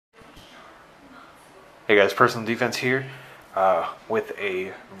Hey guys, Personal Defense here with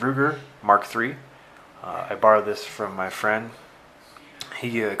a Ruger Mark III. I borrowed this from my friend.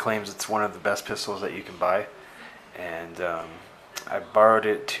 He claims it's one of the best pistols that you can buy, and I borrowed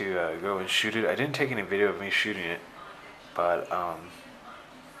it to go and shoot it. I didn't take any video of me shooting it, but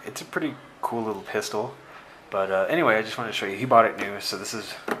it's a pretty cool little pistol. But anyway, I just wanted to show you. He bought it new, so this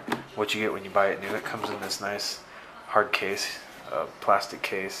is what you get when you buy it new. It comes in this nice hard case, plastic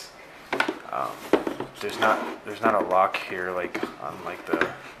case. There's not a lock here like on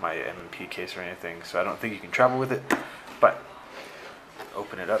my M&P case or anything, so I don't think you can travel with it. But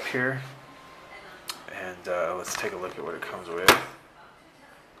open it up here, and let's take a look at what it comes with.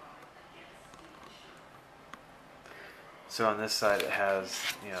 So on this side it has,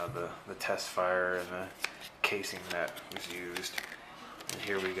 you know, the test fire and the casing that was used. And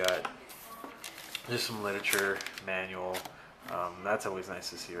here we got just some literature, manual. That's always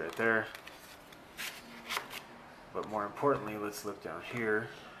nice to see right there. But more importantly, let's look down here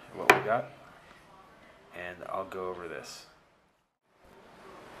at what we got, and I'll go over this.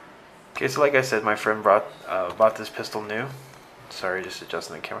 Okay, so like I said, my friend bought this pistol new. Sorry, just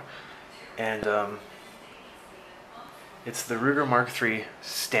adjusting the camera. And it's the Ruger Mark III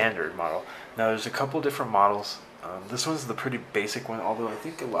standard model. Now there's a couple different models. This one's the pretty basic one, although I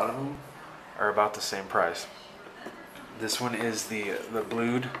think a lot of them are about the same price. This one is the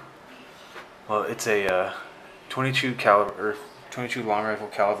blued. Well, it's a 22 caliber, or 22 long rifle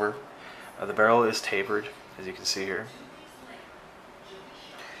caliber. The barrel is tapered, as you can see here.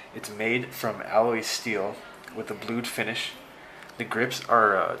 It's made from alloy steel with a blued finish. The grips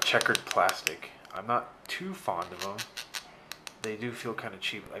are checkered plastic. I'm not too fond of them. They do feel kind of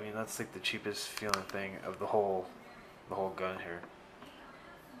cheap. I mean, that's like the cheapest feeling thing of the whole gun here.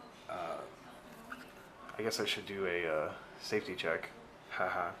 I guess I should do a safety check.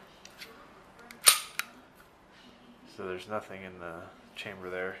 Haha. So there's nothing in the chamber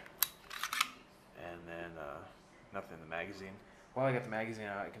there, and then nothing in the magazine. While I got the magazine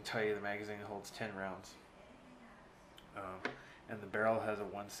out, I can tell you the magazine holds 10 rounds. And the barrel has a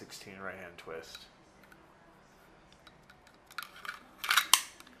 1/16 right-hand twist.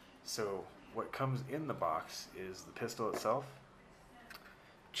 So what comes in the box is the pistol itself,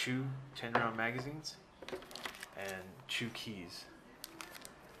 2 10-round magazines, and 2 keys.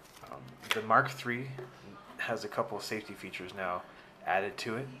 The Mark III has a couple of safety features now added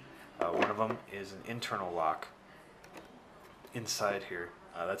to it. One of them is an internal lock inside here.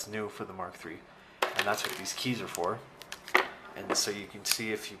 That's new for the Mark III, and that's what these keys are for. And so you can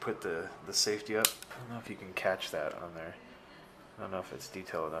see if you put the safety up. I don't know if you can catch that on there. I don't know if it's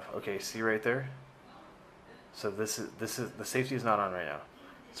detailed enough. Okay, see right there? So this is the safety is not on right now.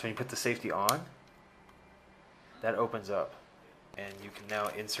 So when you put the safety on, that opens up, and you can now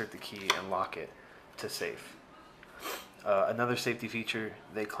insert the key and lock it to safe. Another safety feature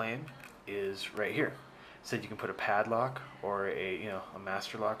they claim is right here. So you can put a padlock or a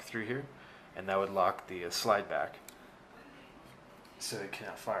master lock through here, and that would lock the slide back, so it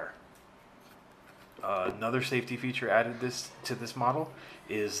cannot fire. Another safety feature added to this model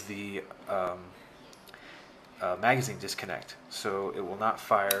is the magazine disconnect. So it will not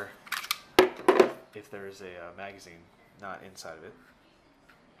fire if there is a magazine not inside of it.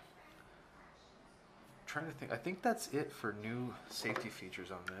 I'm trying to think. I think that's it for new safety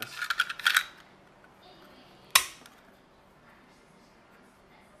features on this.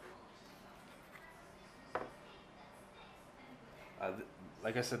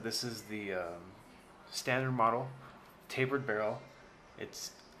 Like I said, this is the standard model, tapered barrel.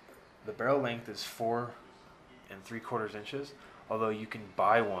 The barrel length is 4 3/4 inches, although you can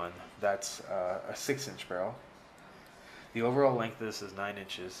buy one that's a 6-inch barrel. The overall length of this is 9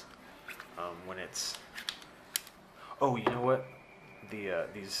 inches. When it's, oh, you know what?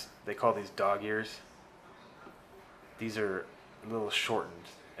 They call these dog ears. These are a little shortened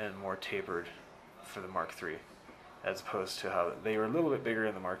and more tapered for the Mark III, as opposed to how they were a little bit bigger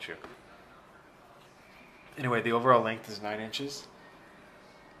in the Mark II. Anyway, the overall length is 9 inches.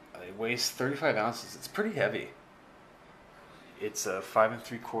 It weighs 35 ounces. It's pretty heavy. It's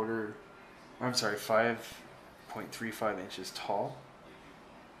 5.35 inches tall,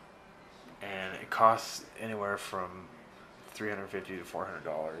 and it costs anywhere from $350 to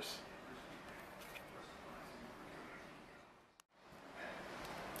 $400.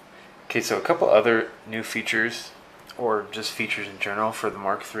 Okay, so a couple other new features, or just features in general for the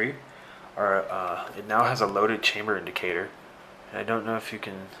Mark III, are it now has a loaded chamber indicator. And I don't know if you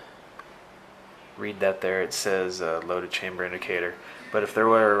can read that there. It says loaded chamber indicator, but if there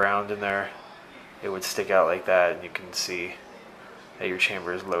were a round in there, it would stick out like that, and you can see that your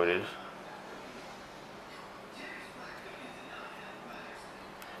chamber is loaded.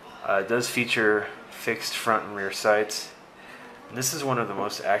 It does feature fixed front and rear sights. And this is one of the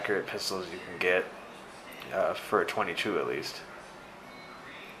most accurate pistols you can get for a 22 at least.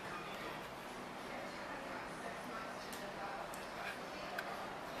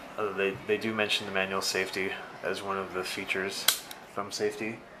 They do mention the manual safety as one of the features, thumb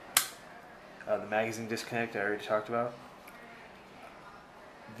safety. The magazine disconnect I already talked about.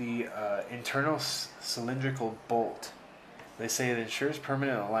 The internal cylindrical bolt. They say it ensures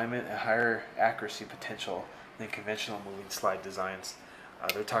permanent alignment and higher accuracy potential than conventional moving slide designs.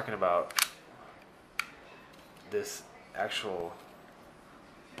 They're talking about this actual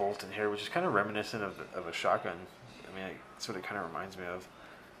bolt in here, which is kind of reminiscent of a shotgun. I mean, that's what it kind of reminds me of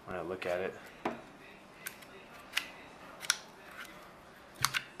when I look at it.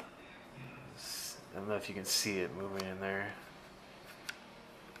 I don't know if you can see it moving in there.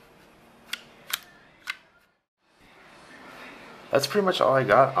 That's pretty much all I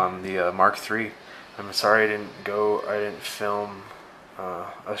got on the Mark III. I'm sorry I didn't film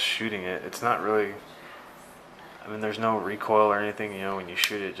us shooting it. It's not really, I mean, there's no recoil or anything, you know, when you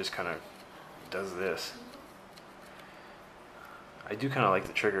shoot it, it just kind of does this. I do kind of like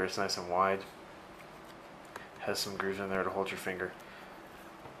the trigger, it's nice and wide. Has some grooves in there to hold your finger.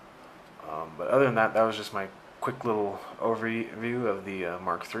 But other than that, that was just my quick little overview of the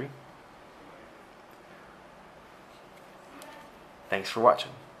Mark III. Thanks for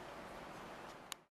watching.